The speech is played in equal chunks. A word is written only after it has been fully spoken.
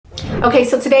Okay,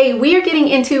 so today we are getting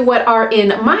into what are, in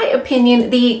my opinion,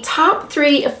 the top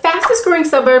 3 fastest growing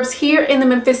suburbs here in the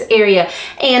Memphis area.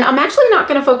 And I'm actually not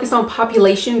going to focus on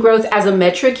population growth as a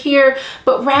metric here,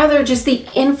 but rather just the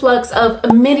influx of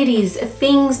amenities,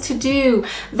 things to do,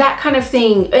 that kind of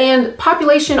thing. And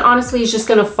population honestly is just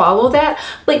going to follow that.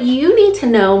 But you need to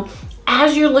know,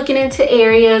 as you're looking into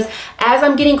areas, as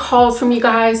I'm getting calls from you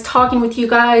guys, talking with you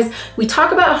guys, we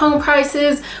talk about home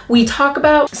prices, we talk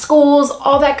about schools,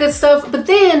 all that good stuff. But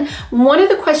then one of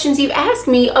the questions you've asked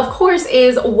me, of course,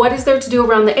 is what is there to do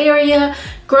around the area?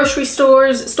 Grocery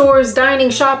stores, dining,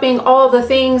 shopping, all the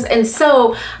things. And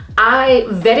so I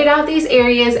vetted out these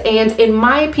areas, and in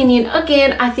my opinion,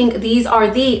 again, I think these are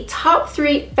the top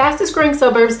 3 fastest growing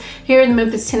suburbs here in the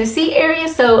Memphis, Tennessee area.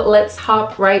 So let's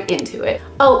hop right into it.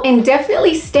 Oh, and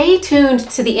definitely stay tuned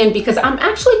to the end, because I'm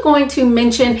actually going to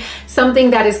mention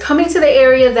something that is coming to the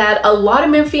area that a lot of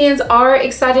Memphians are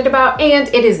excited about. And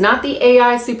it is not the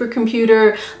AI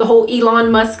supercomputer, the whole Elon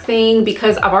Musk thing,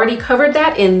 because I've already covered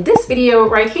that in this video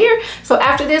right here. So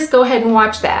after this, go ahead and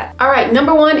watch that. All right,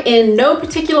 number 1, in no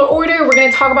particular order, we're going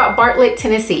to talk about Bartlett,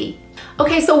 Tennessee.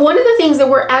 Okay, so one of the things that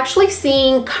we're actually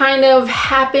seeing kind of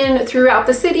happen throughout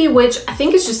the city, which I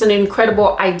think is just an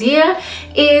incredible idea,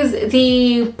 is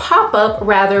the pop-up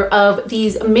rather of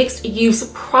these mixed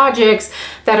use projects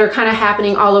that are kind of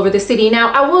happening all over the city.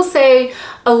 Now, I will say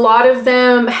a lot of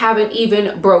them haven't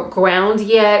even broke ground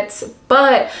yet,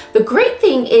 but the great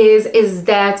thing is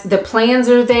that the plans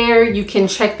are there. You can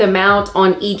check them out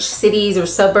on each city's or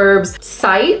suburbs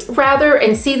site rather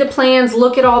and see the plans,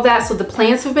 look at all that. So the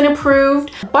plans have been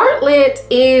approved. Bartlett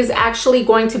is actually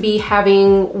going to be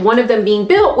having one of them being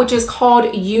built, which is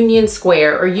called Union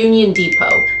Square or Union Depot.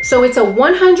 So it's a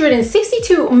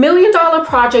 $162 million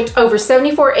project over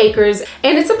 74 acres,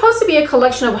 and it's supposed to be a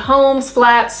collection of homes,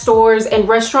 flats, stores, and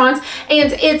restaurants.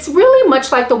 And it's really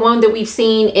much like the one that we've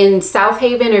seen in South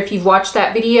Haven, or if you've watched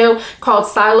that video called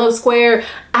Silo Square.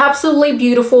 Absolutely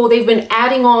beautiful. They've been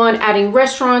adding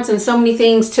restaurants and so many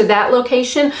things to that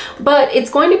location, but it's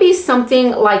going to be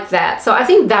something like that. So I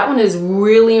think that one is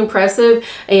really impressive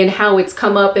in how it's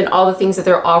come up and all the things that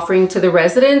they're offering to the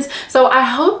residents. So I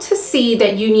hope to see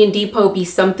that Union Depot be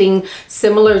something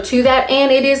similar to that. And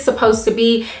it is supposed to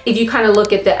be, if you kind of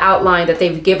look at the outline that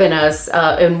they've given us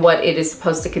and what it is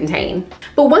supposed to contain.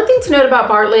 But one thing to note about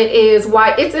Bartlett is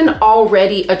why it's an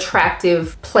already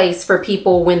attractive place for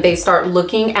people when they start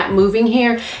looking at moving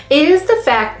here is the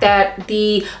fact that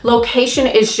the location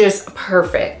is just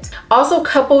perfect. Also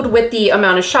coupled with the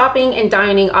amount of shopping and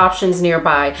dining options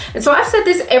nearby. And so I've said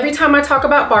this every time I talk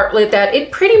about Bartlett, that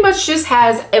it pretty much just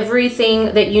has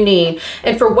everything that you need.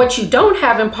 And for what you don't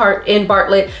have in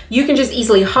Bartlett, you can just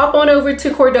easily hop on over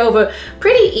to Cordova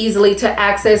pretty easily to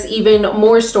access even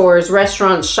more stores,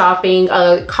 restaurants, shopping.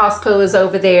 Costco is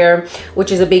over there,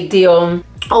 which is a big deal.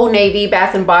 Old Navy,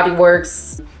 Bath and Body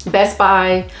Works, Best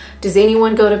Buy. Does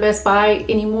anyone go to Best Buy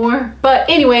anymore? But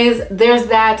anyways, there's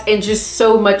that and just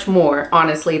so much more,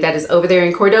 honestly, that is over there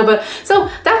in Cordova.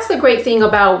 So that's the great thing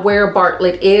about where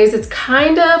Bartlett is. It's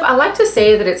kind of, I like to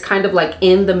say that it's kind of like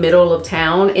in the middle of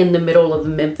town, in the middle of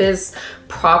Memphis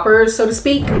proper, so to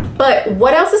speak. But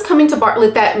what else is coming to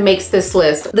Bartlett that makes this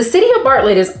list? The city of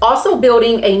Bartlett is also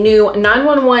building a new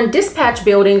 911 dispatch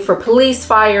building for police,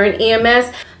 fire, and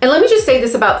EMS. And let me just say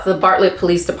this about the Bartlett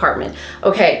Police Department.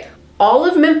 Okay, all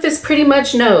of Memphis pretty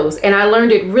much knows, and I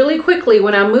learned it really quickly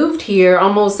when I moved here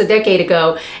almost a decade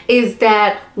ago, is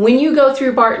that when you go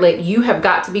through Bartlett, you have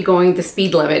got to be going the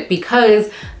speed limit,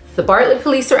 because the Bartlett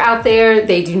police are out there.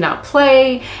 They do not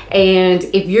play. And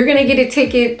if you're gonna get a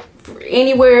ticket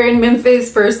anywhere in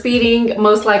Memphis for speeding,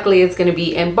 most likely it's going to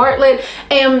be in Bartlett.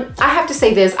 And I have to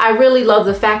say this, I really love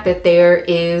the fact that there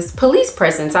is police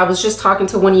presence. I was just talking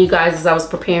to one of you guys as I was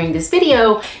preparing this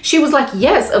video. She was like,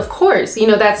 yes, of course, you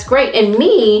know, that's great. And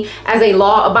me, as a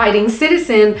law-abiding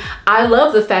citizen, I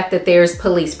love the fact that there's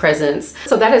police presence.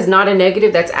 So that is not a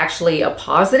negative, that's actually a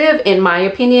positive in my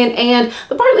opinion. And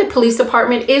the Bartlett Police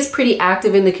Department is pretty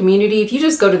active in the community. If you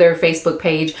just go to their Facebook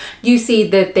page, you see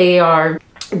that they are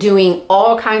doing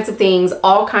all kinds of things,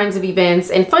 all kinds of events.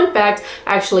 And fun fact,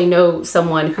 I actually know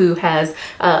someone who has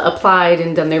applied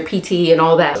and done their PT and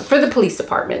all that for the police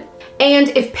department. And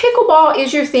if pickleball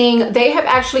is your thing, they have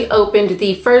actually opened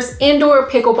the first indoor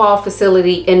pickleball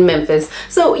facility in Memphis.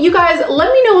 So you guys,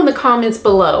 let me know in the comments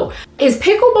below, is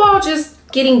pickleball just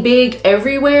getting big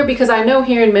everywhere, because I know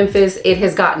here in Memphis it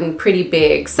has gotten pretty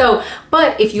big. So,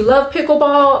 but if you love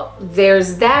pickleball,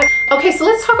 there's that. Okay, so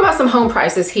let's talk about some home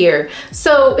prices here.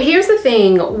 So here's the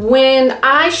thing, when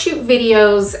I shoot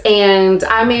videos, and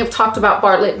I may have talked about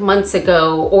Bartlett months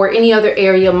ago or any other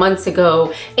area months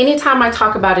ago, anytime I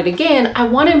talk about it again, I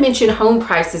want to mention home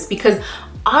prices, because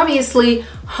obviously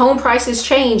home prices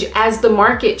change as the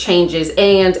market changes.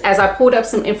 And as I pulled up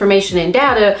some information and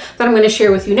data that I'm going to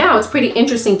share with you now, it's pretty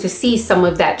interesting to see some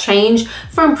of that change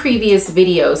from previous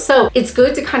videos. So it's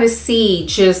good to kind of see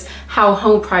just how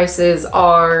home prices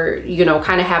are, you know,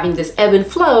 kind of having this ebb and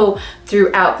flow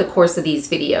throughout the course of these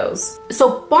videos.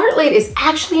 So Bartlett is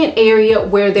actually an area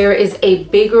where there is a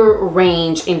bigger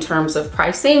range in terms of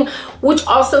pricing, which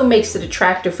also makes it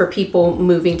attractive for people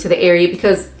moving to the area,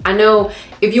 because I know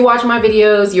if you watch my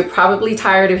videos, you're probably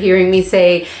tired of hearing me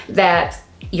say that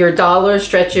your dollar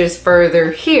stretches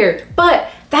further here, but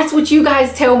that's what you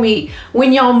guys tell me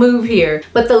when y'all move here.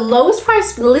 But the lowest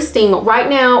price listing right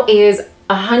now is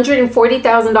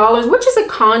 $140,000, which is a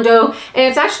condo, and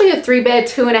it's actually a 3-bed,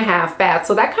 2.5 bath.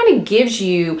 So that kind of gives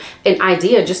you an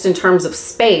idea just in terms of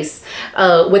space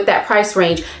with that price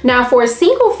range. Now for a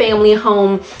single family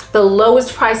home, the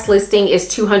lowest price listing is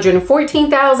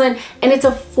 $214,000, and it's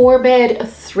a 4-bed,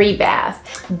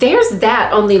 3-bath. There's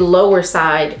that on the lower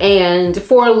side. And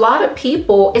for a lot of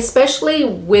people, especially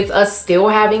with us still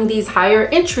having these higher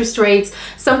interest rates,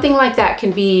 something like that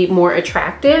can be more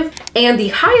attractive. And the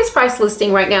highest price listing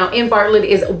right now in Bartlett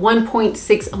is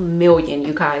 $1.6 million,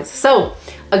 you guys. So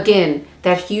again,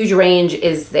 that huge range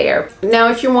is there. Now,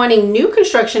 if you're wanting new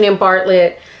construction in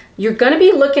Bartlett, you're going to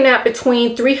be looking at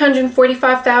between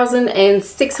 $345,000 and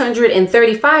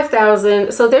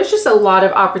 $635,000. So there's just a lot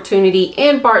of opportunity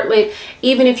in Bartlett,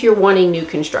 even if you're wanting new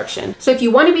construction. So if you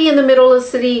want to be in the middle of the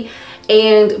city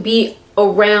and be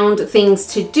around things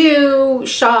to do,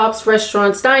 shops,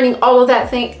 restaurants, dining, all of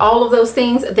those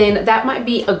things, then that might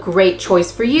be a great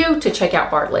choice for you to check out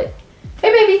Bartlett.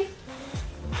 Hey baby,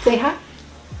 say hi.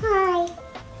 Hi.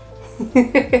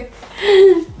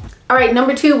 All right,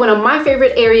 number 2, one of my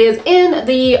favorite areas in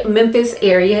the Memphis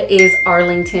area is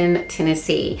Arlington,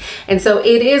 Tennessee. And so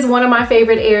it is one of my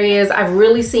favorite areas. I've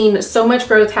really seen so much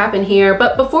growth happen here.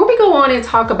 But before we go on and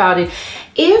talk about it,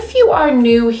 if you are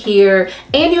new here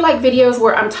and you like videos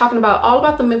where I'm talking about all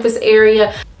about the Memphis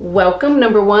area, welcome.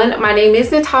 Number 1, my name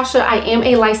is Natasha. I am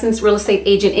a licensed real estate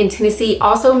agent in Tennessee,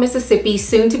 also Mississippi,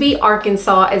 soon to be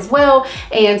Arkansas as well.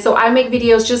 And so I make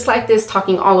videos just like this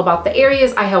talking all about the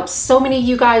areas. I help so many of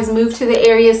you guys move to the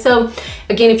area. So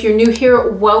again, if you're new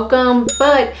here, welcome.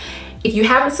 But if you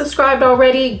haven't subscribed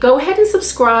already, go ahead and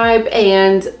subscribe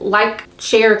and like,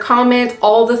 share, comment,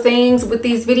 all the things with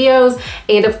these videos.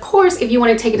 And of course, if you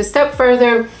want to take it a step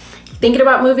further, thinking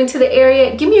about moving to the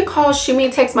area, give me a call, shoot me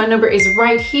a text. My number is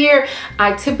right here.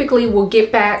 I typically will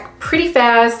get back pretty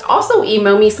fast. Also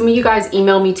email me. Some of you guys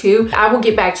email me too. I will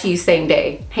get back to you same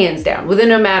day, hands down,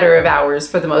 within a matter of hours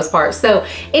for the most part. So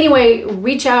anyway,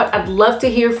 reach out. I'd love to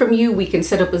hear from you. We can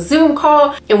set up a Zoom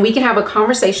call and we can have a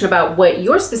conversation about what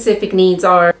your specific needs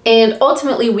are. And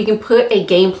ultimately we can put a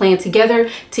game plan together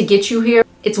to get you here.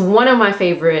 It's one of my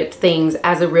favorite things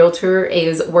as a realtor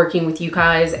is working with you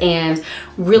guys and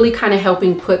really kind of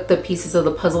helping put the pieces of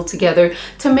the puzzle together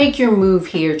to make your move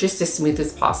here just as smooth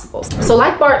as possible. So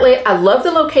like Bartlett, I love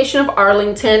the location of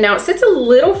Arlington. Now it sits a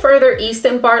little further east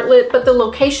than Bartlett, but the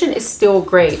location is still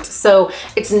great. So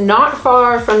it's not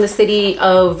far from the city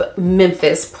of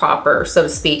Memphis proper, so to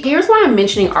speak. Here's why I'm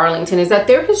mentioning Arlington is that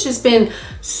there has just been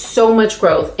so much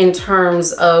growth in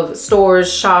terms of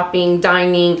stores, shopping,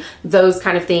 dining, those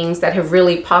kind of things that have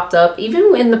really popped up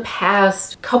even in the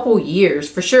past couple years,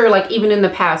 for sure, like even in the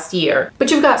past year. But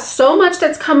you've got so much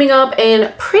that's coming up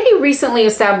and pretty recently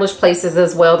established places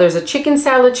as well. There's a chicken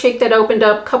salad chick that opened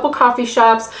up, couple coffee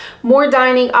shops, more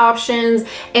dining options,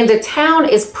 and the town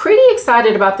is pretty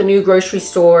excited about the new grocery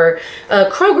store,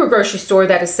 Kroger grocery store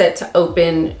that is set to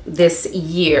open this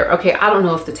year. Okay, I don't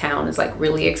know if the town is like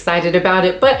really excited about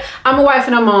it, but I'm a wife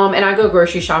and a mom and I go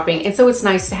grocery shopping, and so it's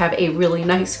nice to have a really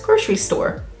nice grocery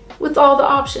store with all the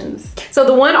options. So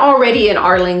the one already in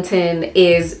Arlington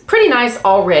is pretty nice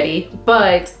already,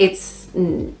 but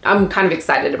I'm kind of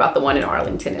excited about the one in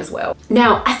Arlington as well.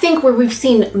 Now, I think where we've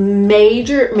seen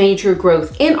major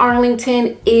growth in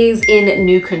Arlington is in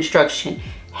new construction,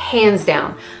 hands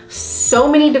down. so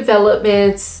many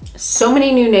developments, so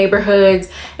many new neighborhoods.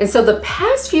 And so the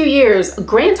past few years,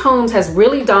 Grant Homes has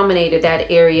really dominated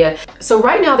that area. So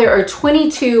right now there are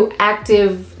 22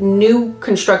 active new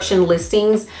construction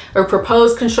listings, or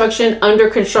proposed construction, under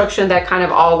construction. That kind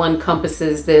of all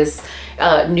encompasses this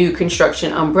new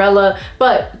construction umbrella,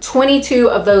 but 22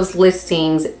 of those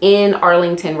listings in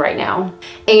Arlington right now.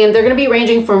 And they're going to be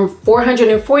ranging from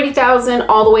 440,000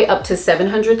 all the way up to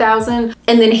 700,000.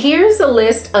 And then here's a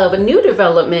list of new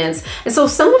developments. And so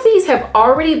some of these have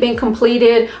already been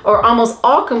completed, or almost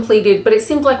all completed, but it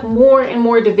seems like more and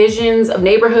more divisions of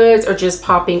neighborhoods are just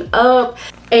popping up.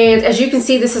 And as you can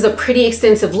see, this is a pretty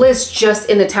extensive list just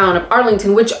in the town of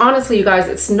Arlington, which honestly, you guys,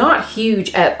 it's not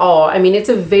huge at all. I mean, it's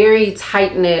a very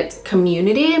tight-knit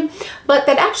community, but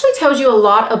that actually tells you a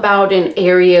lot about an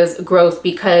area's growth,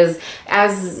 because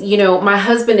as you know, my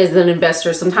husband is an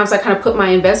investor. Sometimes I kind of put my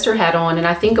investor hat on and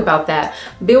I think about that.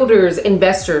 Builders,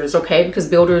 investors, okay? Because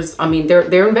builders, I mean,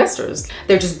 they're investors.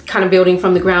 They're just kind of building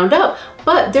from the ground up.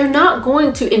 But they're not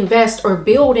going to invest or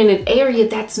build in an area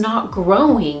that's not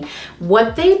growing.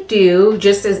 What they do,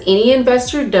 just as any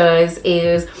investor does,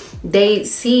 is they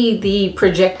see the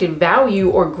projected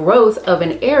value or growth of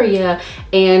an area,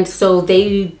 and so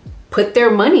they put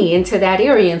their money into that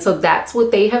area. And so that's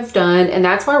what they have done. And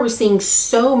that's why we're seeing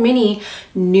so many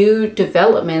new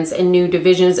developments and new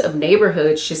divisions of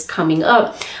neighborhoods just coming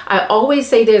up. I always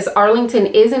say this, Arlington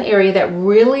is an area that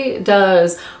really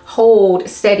does hold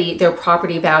steady their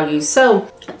property values.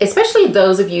 So especially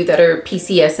those of you that are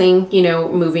PCSing, you know,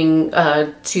 moving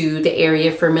to the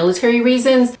area for military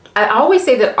reasons, I always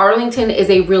say that Arlington is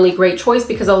a really great choice,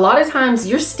 because a lot of times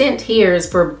your stint here is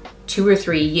for 2 or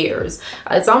 3 years.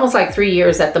 It's almost like 3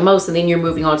 years at the most, and then you're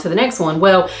moving on to the next one.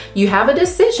 Well, you have a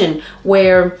decision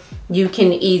where you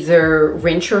can either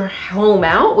rent your home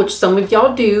out, which some of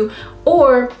y'all do,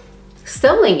 or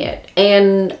selling it.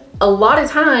 And a lot of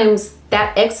times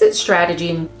that exit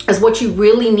strategy is what you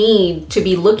really need to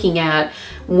be looking at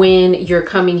when you're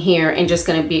coming here and just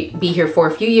going to be here for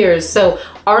a few years. So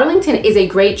Arlington is a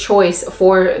great choice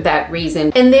for that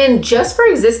reason. And then just for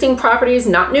existing properties,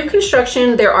 not new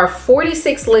construction, there are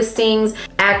 46 listings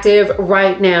active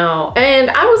right now. And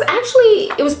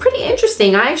it was pretty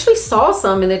interesting. I actually saw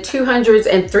some in the 200s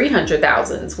and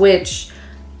 300,000s, which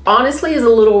honestly is a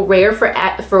little rare for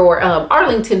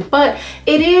Arlington, but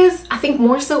it is, I think,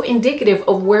 more so indicative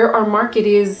of where our market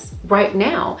is right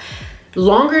now.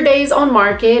 Longer days on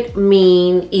market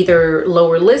mean either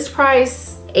lower list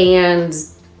price and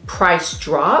price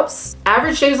drops.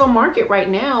 Average days on market right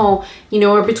now, you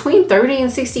know, are between 30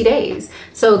 and 60 days.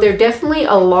 So they're definitely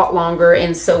a lot longer.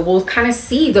 And so we'll kind of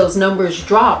see those numbers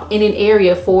drop in an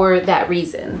area for that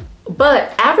reason.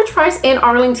 But average price in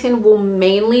Arlington will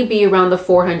mainly be around the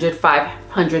 $400,000,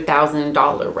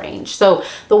 $500,000 range. So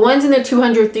the ones in the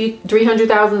 200,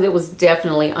 300,000, it was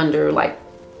definitely under like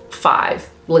 5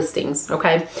 listings.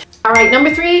 Okay. All right.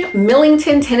 Number 3,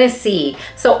 Millington, Tennessee.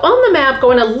 So on the map,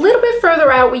 going a little bit further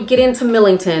out, we get into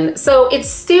Millington. So it's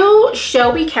still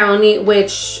Shelby County,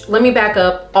 which, let me back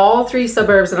up. All 3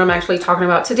 suburbs that I'm actually talking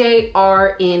about today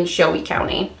are in Shelby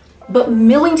County. But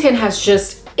Millington has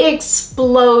just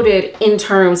exploded in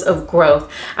terms of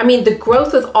growth. I mean, the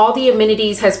growth with all the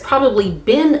amenities has probably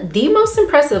been the most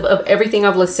impressive of everything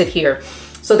I've listed here.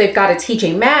 So they've got a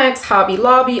TJ Maxx, Hobby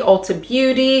Lobby, Ulta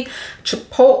Beauty,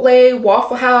 Chipotle,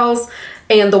 Waffle House,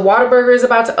 and the Whataburger is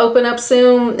about to open up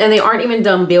soon, and they aren't even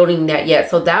done building that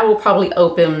yet. So that will probably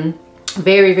open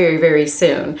very, very, very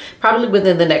soon, probably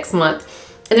within the next month.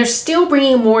 And they're still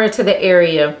bringing more into the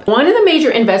area. One of the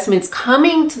major investments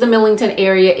coming to the Millington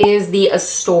area is the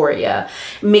Astoria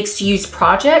mixed use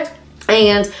project.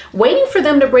 And waiting for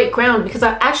them to break ground, because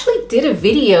I actually did a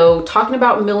video talking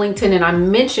about Millington, and I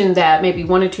mentioned that maybe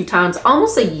 1 or 2 times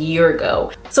almost a year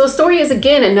ago. So Astoria is,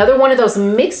 again, another one of those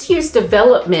mixed use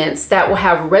developments that will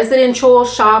have residential,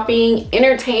 shopping,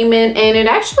 entertainment, and it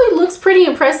actually looks pretty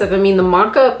impressive. I mean, the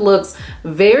mock-up looks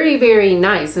very, very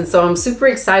nice. And so I'm super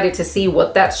excited to see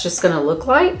what that's just gonna look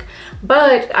like.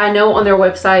 But I know on their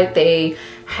website, they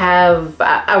have,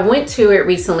 I went to it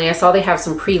recently, I saw they have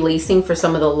some pre-leasing for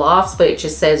some of the lofts, but it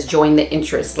just says join the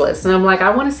interest list. And I'm like, I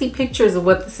want to see pictures of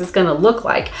what this is going to look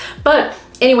like. But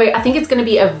anyway, I think it's going to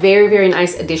be a very, very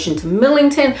nice addition to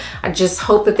Millington. I just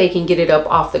hope that they can get it up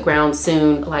off the ground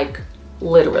soon, like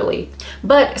literally.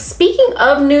 But speaking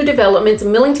of new developments,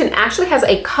 Millington actually has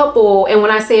a couple, and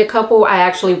when I say a couple, I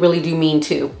actually really do mean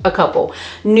a couple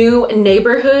new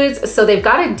neighborhoods. So they've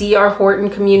got a D.R. Horton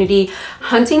community,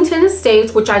 Huntington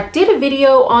Estates, which I did a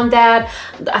video on that,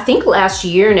 I think last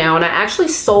year now, and I actually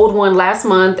sold one last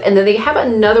month, and then they have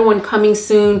another one coming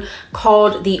soon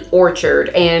called the Orchard,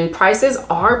 and prices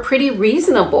are pretty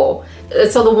reasonable.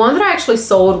 So the one that I actually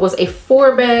sold was a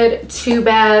 4-bed,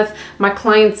 2-bath. My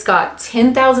clients got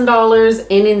 $10,000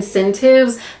 in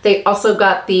incentives. They also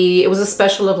got it was a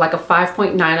special of like a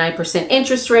 5.99%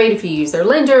 interest rate if you use their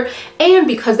lender. And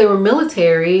because they were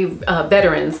military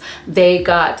veterans, they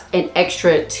got an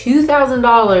extra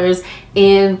 $2,000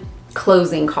 in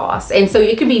closing costs. And so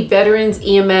it could be veterans,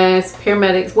 EMS,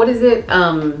 paramedics, what is it?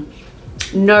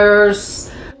 Nurse,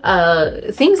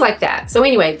 things like that. So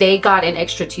anyway, they got an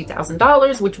extra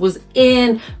 $2,000, which was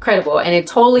incredible, and it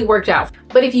totally worked out.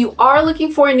 But if you are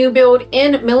looking for a new build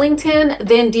in Millington,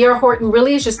 then D.R. Horton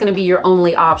really is just going to be your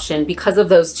only option because of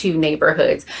those two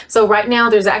neighborhoods. So right now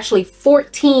there's actually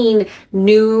 14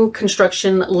 new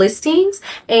construction listings,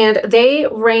 and they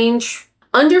range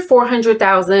under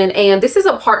 400,000, and this is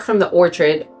apart from the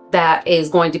Orchard that is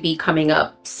going to be coming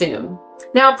up soon.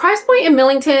 Now, price point in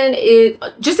Millington,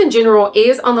 just in general,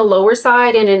 is on the lower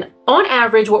side, and on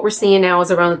average, what we're seeing now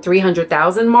is around the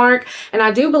 300,000 mark. And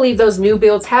I do believe those new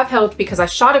builds have helped because I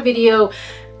shot a video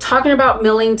talking about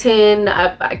Millington.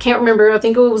 I can't remember, I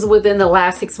think it was within the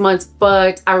last 6 months,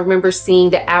 but I remember seeing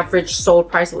the average sold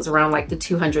price was around like the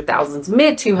 200,000s,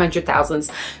 mid 200,000s.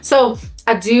 So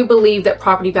I do believe that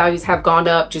property values have gone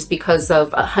up just because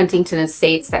of Huntington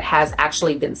Estates that has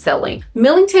actually been selling.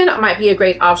 Millington might be a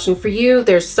great option for you.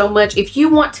 There's so much, if you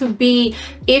want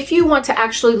to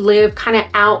actually live kind of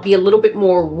out, be a little bit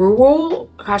more rural,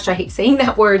 gosh, I hate saying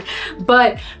that word,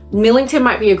 but Millington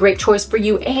might be a great choice for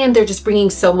you, and they're just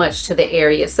bringing so much to the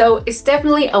area. So it's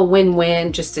definitely a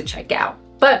win-win just to check out.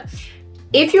 But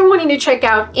if you're wanting to check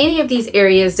out any of these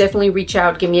areas, definitely reach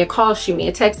out, give me a call, shoot me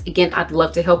a text. Again, I'd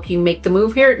love to help you make the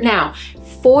move here. Now,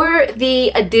 for the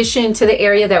addition to the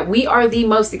area that we are the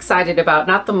most excited about,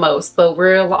 not the most, but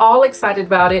we're all excited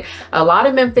about it, a lot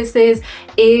of Memphis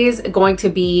is going to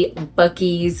be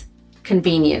Buc-ee's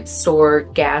convenience store,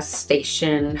 gas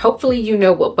station. Hopefully you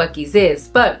know what Buc-ee's is,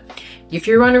 but if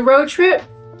you're on a road trip,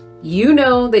 you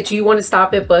know that you want to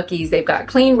stop at Buc-ee's. They've got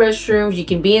clean restrooms. You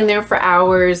can be in there for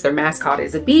hours. Their mascot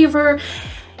is a beaver.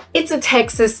 It's a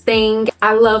Texas thing.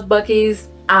 I love Buc-ee's.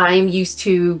 I'm used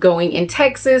to going in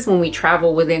Texas when we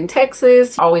travel within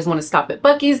Texas. I always want to stop at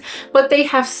Buc-ee's, but they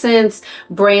have since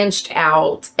branched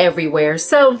out everywhere.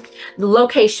 So the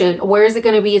location, where is it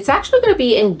going to be? It's actually going to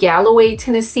be in Galloway,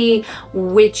 Tennessee,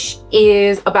 which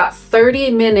is about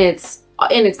 30 minutes,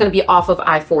 and it's going to be off of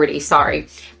I-40, sorry.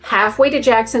 Halfway to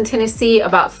Jackson, Tennessee,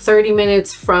 about 30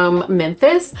 minutes from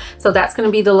Memphis. So that's going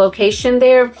to be the location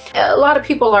there. A lot of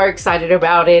people are excited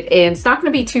about it, and it's not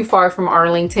going to be too far from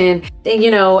Arlington,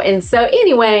 you know. And so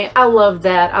anyway, I love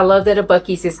that. I love that a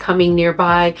Buc-ee's is coming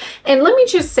nearby. And let me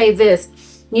just say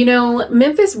this, you know,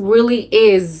 Memphis really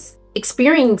is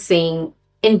experiencing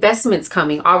investments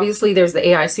coming. Obviously there's the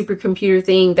AI supercomputer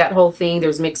thing, that whole thing,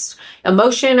 there's mixed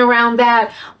emotion around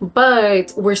that,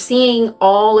 but we're seeing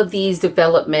all of these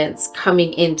developments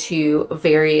coming into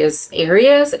various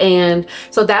areas. And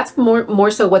so that's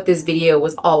more so what this video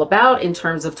was all about in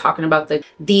terms of talking about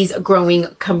these growing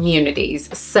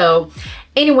communities. So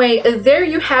anyway, there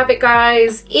you have it,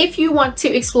 guys. If you want to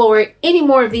explore any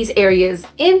more of these areas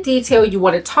in detail, you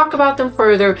want to talk about them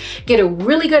further, get a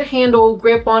really good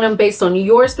grip on them based on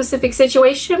your specific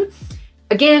situation,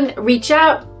 again, reach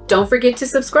out. Don't forget to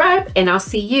subscribe, and I'll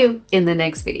see you in the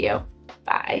next video.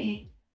 Bye.